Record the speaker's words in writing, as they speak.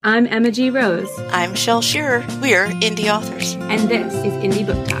I'm Emma G. Rose. I'm Shel Shearer. We're indie authors. And this is Indie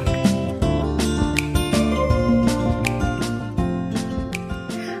Book Talk.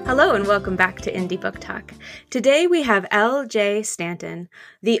 Hello and welcome back to Indie Book Talk. Today we have L.J. Stanton,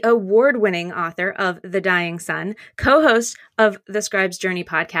 the award-winning author of The Dying Sun, co-host of the Scribe's Journey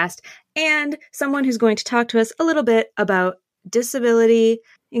podcast, and someone who's going to talk to us a little bit about disability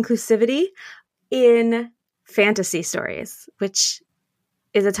inclusivity in fantasy stories, which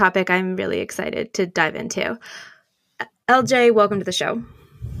is a topic I'm really excited to dive into. LJ, welcome to the show.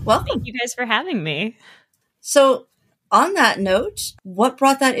 Welcome. Thank you guys for having me. So, on that note, what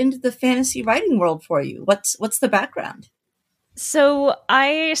brought that into the fantasy writing world for you? What's the background? So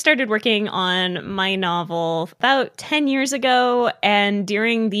I started working on my novel about 10 years ago, and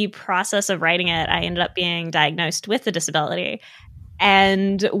during the process of writing it, I ended up being diagnosed with a disability.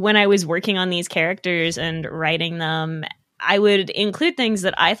 And when I was working on these characters and writing them, I would include things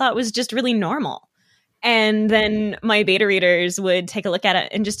that I thought was just really normal. And then my beta readers would take a look at it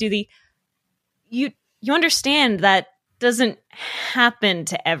and just do you understand that doesn't happen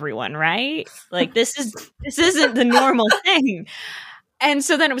to everyone, right? Like this isn't the normal thing. And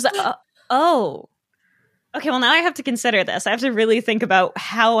so then it was like, oh, okay, well now I have to consider this. I have to really think about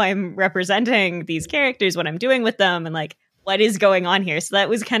how I'm representing these characters, what I'm doing with them, and like what is going on here. So that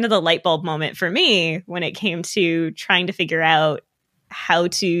was kind of the light bulb moment for me when it came to trying to figure out how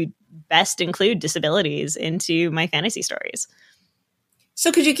to best include disabilities into my fantasy stories.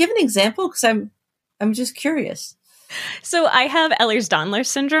 So could you give an example? Because I'm just curious. So I have Ehlers-Danlos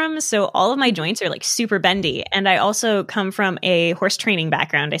syndrome. So all of my joints are like super bendy. And I also come from a horse training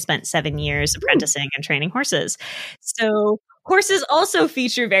background. I spent 7 years apprenticing and training horses. So horses also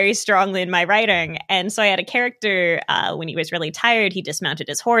feature very strongly in my writing. And so I had a character, when he was really tired, he dismounted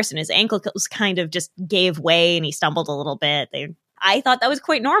his horse and his ankles kind of just gave way and he stumbled a little bit. I thought that was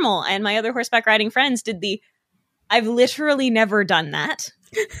quite normal. And my other horseback riding friends did I've literally never done that.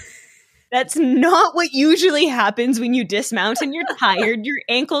 That's not what usually happens when you dismount and you're tired. Your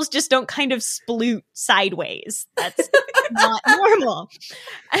ankles just don't kind of sploot sideways. That's not normal.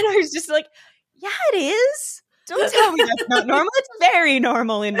 And I was just like, yeah, it is. Don't tell me that's not normal. It's very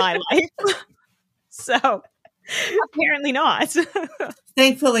normal in my life. So apparently not.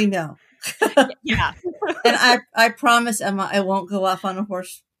 Thankfully, no. Yeah. And I promise, Emma, I won't go off on a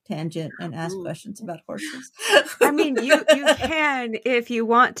horse tangent and ask questions about horses. I mean, you can if you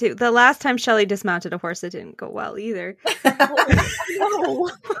want to. The last time Shelley dismounted a horse, it didn't go well either. No.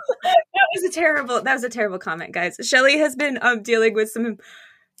 That was a terrible comment, guys. Shelley has been dealing with some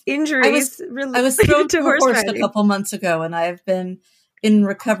injuries. I was thrown to a horse riding a couple months ago, and I've been in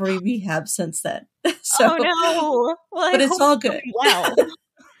recovery rehab since then. So, oh no! Well, but it's all good. Wow.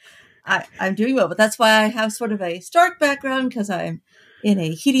 I'm doing well, but that's why I have sort of a stark background because I'm in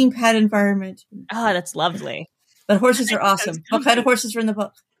a heating pad environment. Oh, that's lovely. But horses are awesome. What kind of horses are in the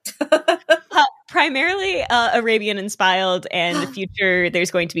book? Primarily Arabian inspired, and in the future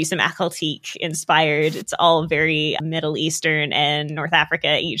there's going to be some Akhal-Teek inspired. It's all very Middle Eastern and North Africa,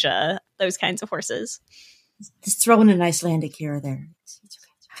 Asia, those kinds of horses. Just throw in an Icelandic here or there.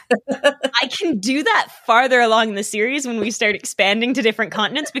 I can do that farther along in the series when we start expanding to different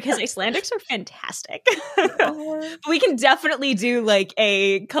continents because Icelandics are fantastic. We can definitely do like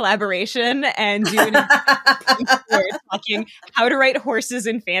a collaboration and do an talking how to write horses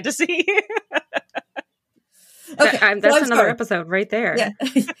in fantasy. Okay, that's another episode right there. Yeah.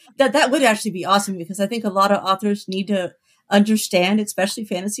 that would actually be awesome because I think a lot of authors need to understand, especially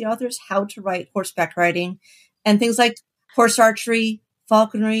fantasy authors, how to write horseback riding and things like horse archery,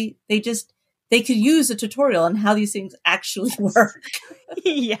 falconry. They could use a tutorial on how these things actually work.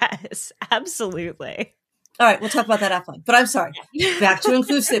 Yes, absolutely. All right, we'll talk about that offline. But I'm sorry. Back to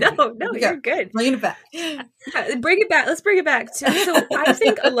inclusivity. No, you're good. Bring it back. Bring it back. Let's bring it back. So I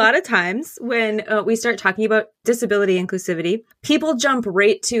think a lot of times when we start talking about disability inclusivity, people jump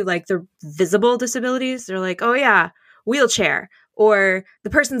right to like the visible disabilities. They're like, oh yeah, wheelchair, or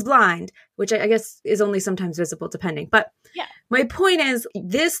the person's blind, which I guess is only sometimes visible depending. But yeah. My point is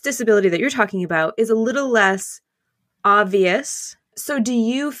this disability that you're talking about is a little less obvious. So do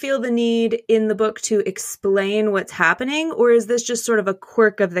you feel the need in the book to explain what's happening, or is this just sort of a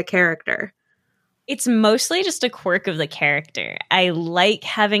quirk of the character? It's mostly just a quirk of the character. I like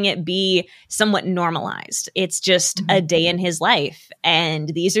having it be somewhat normalized. It's just a day in his life. And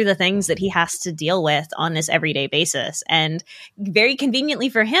these are the things that he has to deal with on this everyday basis. And very conveniently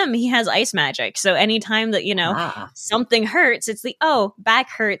for him, he has ice magic. So anytime that, something hurts, it's back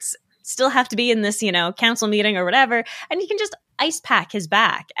hurts, still have to be in this, council meeting or whatever. And he can just ice pack his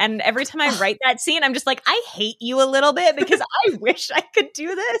back. And every time I write that scene, I'm just like, I hate you a little bit because I wish I could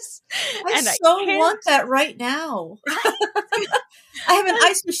do this. I so want that right now. I have an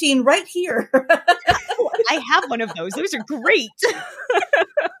ice machine right here. I have one of those. Those are great.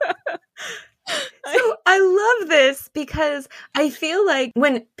 So I love this because I feel like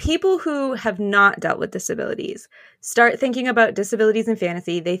when people who have not dealt with disabilities start thinking about disabilities in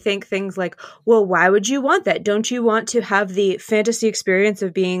fantasy, they think things like, well, why would you want that? Don't you want to have the fantasy experience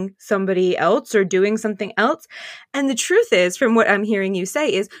of being somebody else or doing something else? And the truth is, from what I'm hearing you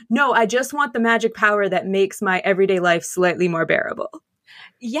say, is no, I just want the magic power that makes my everyday life slightly more bearable.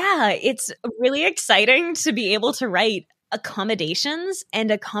 Yeah, it's really exciting to be able to write accommodations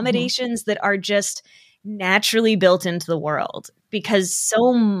that are just naturally built into the world, because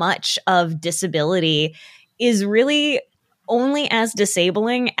so much of disability is really only as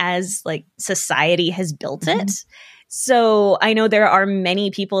disabling as like society has built it. So I know there are many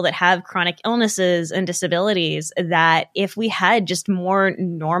people that have chronic illnesses and disabilities that if we had just more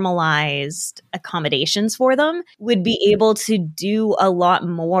normalized accommodations for them, would be able to do a lot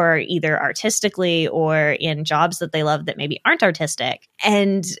more either artistically or in jobs that they love that maybe aren't artistic,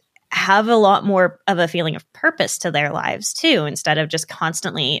 and have a lot more of a feeling of purpose to their lives too, instead of just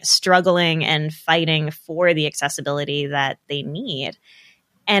constantly struggling and fighting for the accessibility that they need.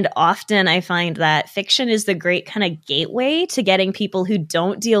 And often I find that fiction is the great kind of gateway to getting people who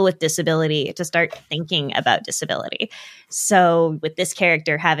don't deal with disability to start thinking about disability. So with this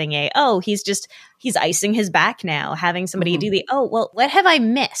character having he's icing his back now, having somebody do what have I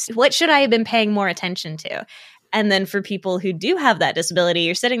missed? What should I have been paying more attention to? And then for people who do have that disability,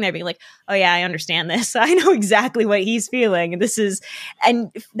 you're sitting there being like, oh yeah, I understand this. I know exactly what he's feeling.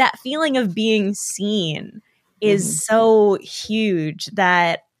 And that feeling of being seen is so huge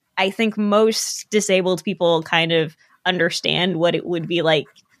that I think most disabled people kind of understand what it would be like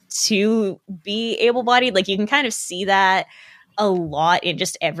to be able-bodied. Like you can kind of see that a lot in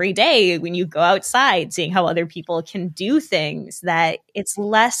just every day when you go outside, seeing how other people can do things, that it's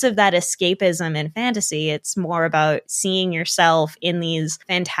less of that escapism and fantasy. It's more about seeing yourself in these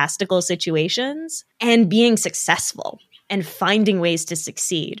fantastical situations and being successful and finding ways to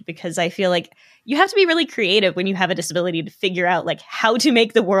succeed, because I feel like you have to be really creative when you have a disability to figure out like how to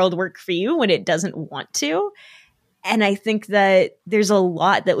make the world work for you when it doesn't want to. And I think that there's a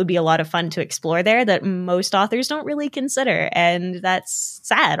lot that would be a lot of fun to explore there that most authors don't really consider. And that's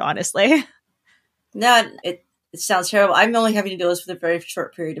sad, honestly. No, it sounds terrible. I'm only having to do this for a very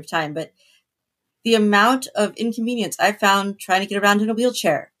short period of time, but the amount of inconvenience I found trying to get around in a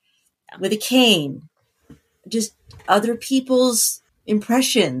wheelchair with a cane, just other people's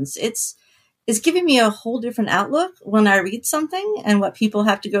impressions. It's giving me a whole different outlook when I read something and what people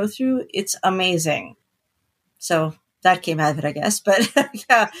have to go through. It's amazing. So that came out of it, I guess. But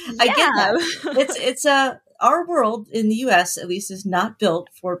yeah, I get that. It's our world in the US, at least, is not built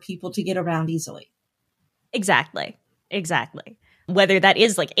for people to get around easily. Exactly. Whether that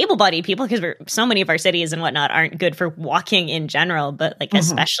is like able-bodied people, because so many of our cities and whatnot aren't good for walking in general, but like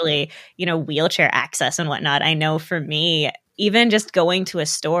especially, wheelchair access and whatnot. I know for me, even just going to a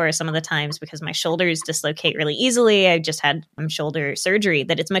store some of the times, because my shoulders dislocate really easily, I just had shoulder surgery,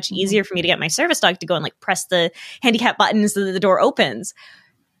 that it's much easier for me to get my service dog to go and like press the handicap buttons so that the door opens.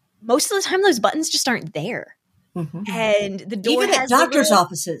 Most of the time, those buttons just aren't there. And the door even has at doctors'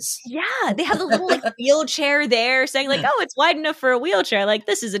 offices. Yeah, they have the little like wheelchair there saying like, oh, it's wide enough for a wheelchair. Like,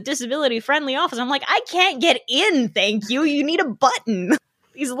 this is a disability-friendly office. I'm like, I can't get in, thank you. You need a button.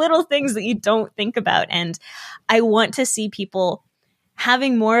 These little things that you don't think about. And I want to see people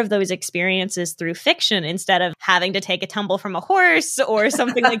having more of those experiences through fiction instead of having to take a tumble from a horse or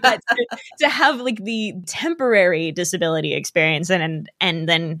something like that to have like the temporary disability experience and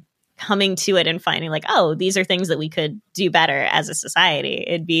then coming to it and finding like, oh, these are things that we could do better as a society.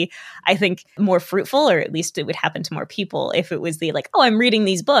 It'd be, I think, more fruitful, or at least it would happen to more people if it was the like, oh, I'm reading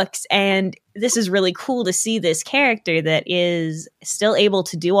these books and this is really cool to see this character that is still able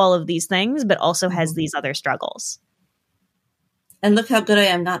to do all of these things, but also has these other struggles. And look how good I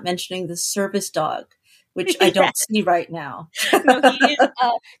am not mentioning the service dog, which I don't see right now. No, he is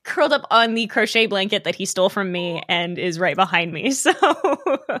curled up on the crochet blanket that he stole from me and is right behind me. So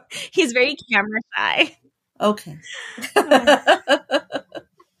he's very camera shy. Okay.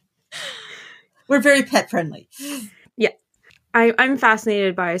 We're very pet friendly. Yeah. I'm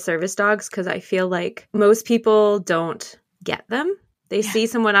fascinated by service dogs because I feel like most people don't get them. They see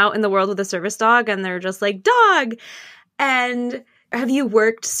someone out in the world with a service dog and they're just like, dog! And have you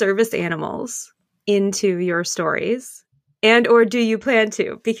worked service animals into your stories? And or do you plan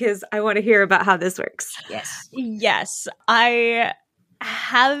to? Because I want to hear about how this works. Yes. Yes, I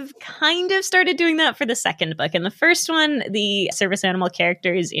have kind of started doing that for the second book. In the first one, the service animal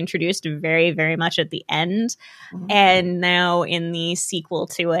character is introduced very, very much at the end. Mhm. And now in the sequel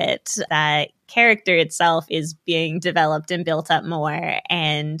to it, that character itself is being developed and built up more.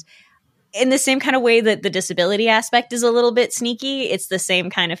 And in the same kind of way that the disability aspect is a little bit sneaky, it's the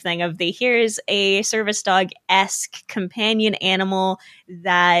same kind of thing of here's a service dog-esque companion animal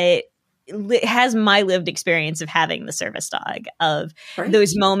that has my lived experience of having the service dog, of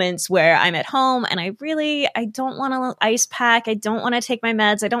those moments where I'm at home and I don't want to ice pack. I don't want to take my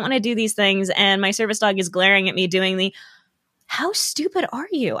meds. I don't want to do these things. And my service dog is glaring at me doing the, how stupid are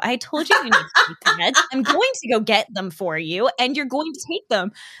you? I told you you need to take the meds. I'm going to go get them for you and you're going to take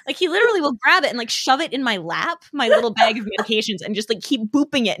them. Like he literally will grab it and like shove it in my lap, my little bag of medications, and just like keep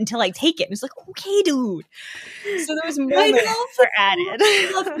booping it until I take it. And it's like, okay, dude. So those moments are added.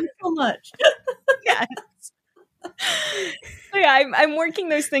 I love you so much. Yes. So yeah, I'm working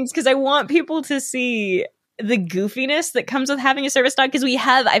those things because I want people to see the goofiness that comes with having a service dog, because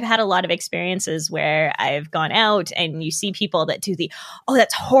I've had a lot of experiences where I've gone out and you see people that do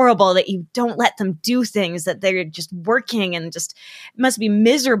that's horrible that you don't let them do things, that they're just working and just must be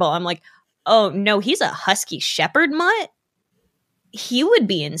miserable. I'm like, oh no, he's a husky shepherd mutt. He would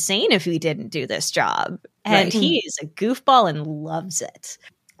be insane if he didn't do this job. And he is a goofball and loves it.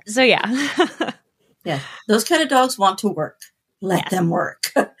 So yeah. Yeah. Those kind of dogs want to work. Let them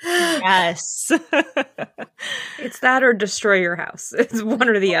work. Yes. It's that or destroy your house. It's one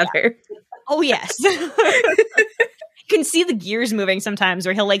or the other. Oh, yes. You can see the gears moving sometimes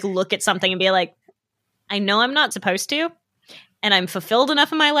where he'll like look at something and be like, I know I'm not supposed to, and I'm fulfilled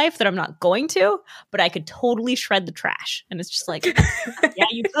enough in my life that I'm not going to, but I could totally shred the trash. And it's just like, yeah,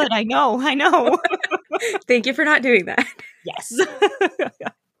 you could. I know. Thank you for not doing that. Yes.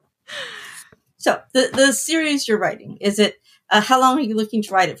 So the series you're writing, is it, how long are you looking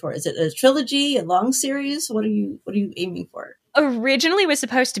to write it for? Is it a trilogy, a long series? What are you aiming for? Originally was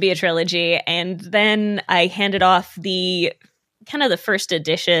supposed to be a trilogy, and then I handed off the first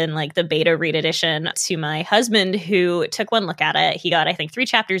edition, like the beta read edition, to my husband, who took one look at it. He got, I think, 3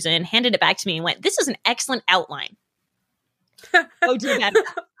 chapters in, handed it back to me and went, this is an excellent outline. Oh, do that.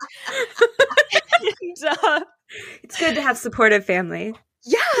 And, it's good to have supportive family.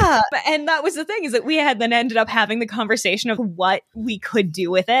 Yeah. And that was the thing, is that we had then ended up having the conversation of what we could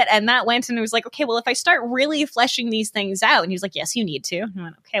do with it. And that went, and it was like, okay, well, if I start really fleshing these things out, and he was like, yes, you need to. And I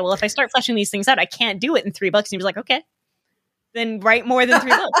went, okay, well, if I start fleshing these things out, I can't do it in 3 books. And he was like, okay, then write more than 3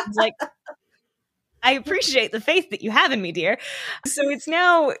 books. It's like, I appreciate the faith that you have in me, dear. So it's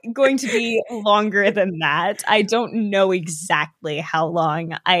now going to be longer than that. I don't know exactly how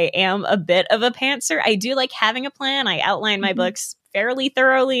long. I am a bit of a pantser. I do like having a plan. I outline my books fairly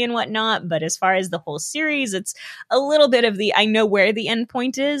thoroughly and whatnot, but as far as the whole series, it's a little bit of I know where the end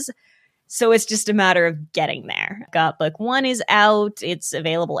point is. So it's just a matter of getting there. Got book 1 is out. It's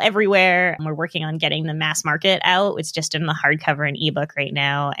available everywhere. We're working on getting the mass market out. It's just in the hardcover and ebook right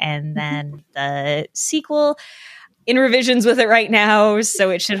now. And then the sequel, in revisions with it right now. So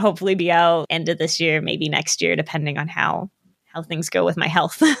it should hopefully be out end of this year, maybe next year, depending on how things go with my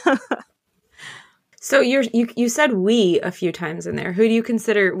health. So you said we a few times in there. Who do you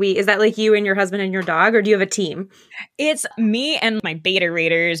consider we? Is that like you and your husband and your dog, or do you have a team? It's me and my beta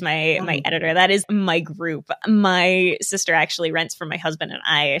readers, my editor. That is my group. My sister actually rents from my husband and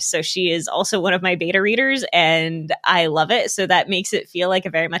I, so she is also one of my beta readers, and I love it. So that makes it feel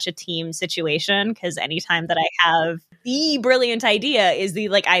like very much a team situation, because anytime that I have the brilliant idea is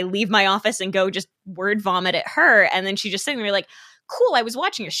I leave my office and go just word vomit at her, and then she just sitting there like, cool, I was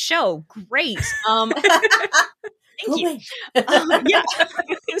watching a show. Great. Thank you. Yeah.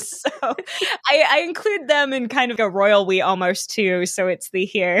 So I include them in kind of a royal we almost too. So it's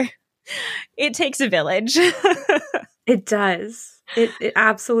here. It takes a village. It does. It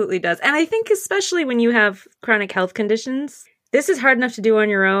absolutely does. And I think especially when you have chronic health conditions, this is hard enough to do on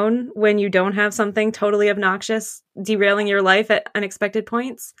your own when you don't have something totally obnoxious derailing your life at unexpected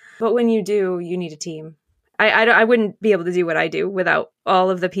points. But when you do, you need a team. I wouldn't be able to do what I do without all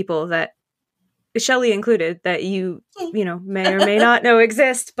of the people that, Shelley included, that you may or may not know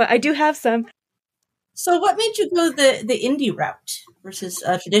exist, but I do have some. So what made you go the indie route versus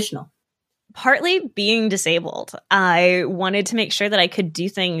traditional? Partly being disabled. I wanted to make sure that I could do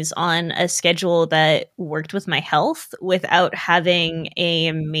things on a schedule that worked with my health without having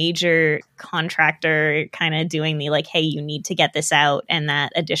a major contractor kind of doing the like, hey, you need to get this out, and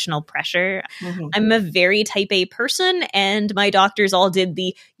that additional pressure. I'm a very type A person, and my doctors all did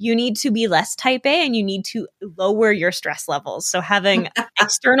the you need to be less type A and you need to lower your stress levels. So having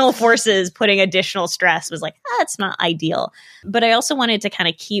external forces putting additional stress was like, that's not ideal. But I also wanted to kind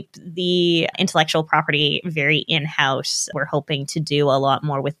of keep the intellectual property very in-house. We're hoping to do a lot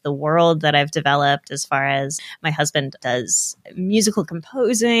more with the world that I've developed, as far as my husband does musical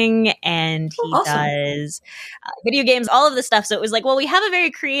composing and he does video games, all of this stuff. So it was like, well, we have a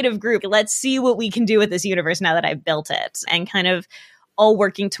very creative group. Let's see what we can do with this universe now that I've built it, and kind of all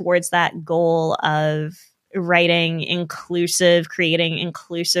working towards that goal of writing inclusive, creating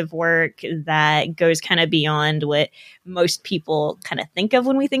inclusive work that goes kind of beyond what most people kind of think of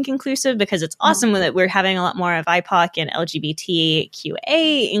when we think inclusive, because it's awesome that we're having a lot more of BIPOC and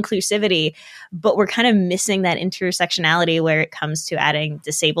LGBTQA inclusivity, but we're kind of missing that intersectionality where it comes to adding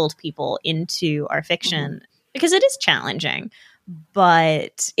disabled people into our fiction, because it is challenging.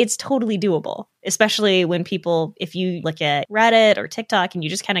 But it's totally doable, especially when people, if you look at Reddit or TikTok and you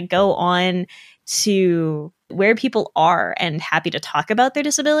just kind of go on to where people are and happy to talk about their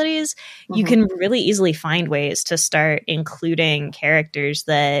disabilities, you can really easily find ways to start including characters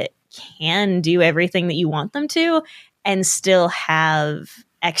that can do everything that you want them to and still have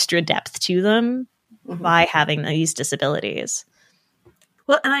extra depth to them by having these disabilities.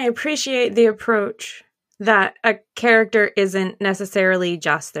 Well, and I appreciate the approach that a character isn't necessarily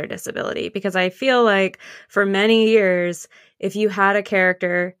just their disability, because I feel like for many years, if you had a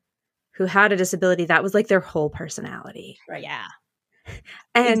character who had a disability, that was like their whole personality. Right. Yeah.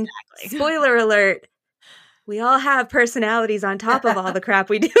 And spoiler alert, we all have personalities on top of all the crap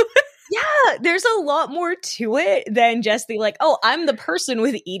we do. Yeah, there's a lot more to it than just the like, oh, I'm the person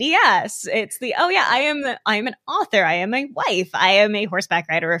with EDS. It's the, oh yeah, I am an author, I am a wife, I am a horseback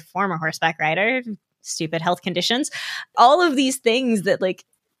rider, a former horseback rider, stupid health conditions, all of these things that like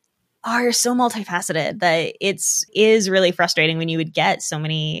are so multifaceted that is really frustrating when you would get so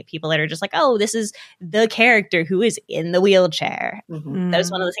many people that are just like, oh, this is the character who is in the wheelchair. That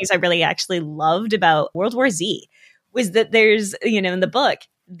was one of the things I really actually loved about World War Z, was that there's, in the book,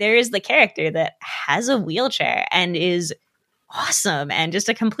 there is the character that has a wheelchair and is awesome and just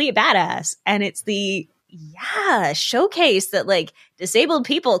a complete badass. And it's the showcase that like disabled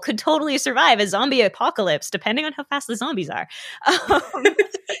people could totally survive a zombie apocalypse depending on how fast the zombies are.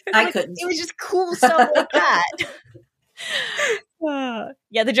 I couldn't. It was just cool stuff like that.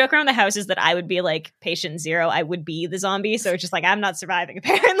 The joke around the house is that I would be like patient zero. I would be the zombie. So it's just like, I'm not surviving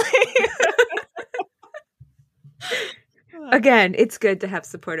apparently. Again, it's good to have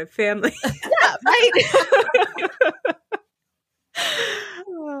supportive family. Yeah, right.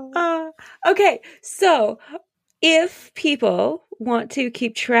 Okay, so if people want to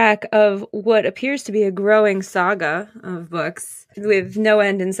keep track of what appears to be a growing saga of books with no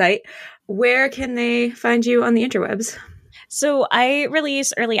end in sight, where can they find you on the interwebs? So I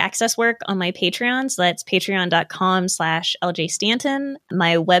release early access work on my Patreon. So that's patreon.com/LJ Stanton.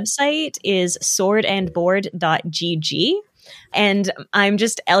 My website is swordandboard.gg. And I'm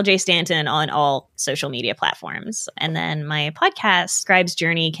just LJ Stanton on all social media platforms. And then my podcast, Scribe's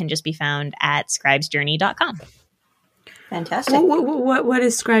Journey, can just be found at scribesjourney.com. Fantastic. What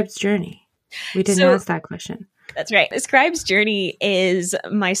is Scribe's Journey? We didn't ask that question. That's right. Scribe's Journey is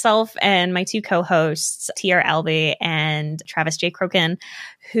myself and my two co-hosts, T.R. Albee and Travis J. Crokin,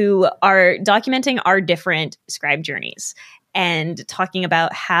 who are documenting our different scribe journeys and talking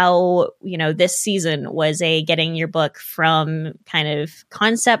about how, this season was a getting your book from kind of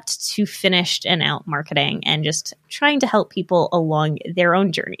concept to finished and out marketing, and just trying to help people along their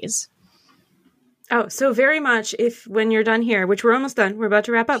own journeys. Oh, so very much if when you're done here, which we're almost done, we're about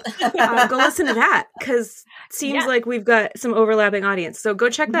to wrap up, go listen to that, because it seems like we've got some overlapping audience. So go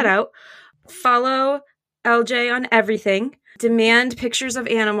check that out. Follow LJ on everything. Demand pictures of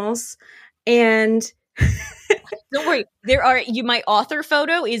animals. And don't worry, my author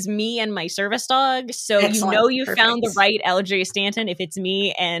photo is me and my service dog. So Excellent. You found the right LJ Stanton if it's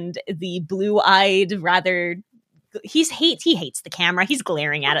me and the blue-eyed, rather... He hates the camera. He's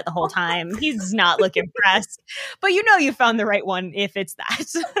glaring at it the whole time. He's not looking impressed. But you found the right one if it's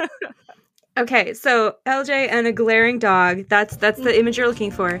that. Okay, so LJ and a glaring dog. That's the image you're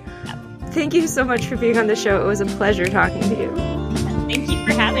looking for. Thank you so much for being on the show. It was a pleasure talking to you. Thank you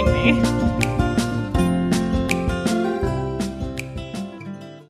for having me.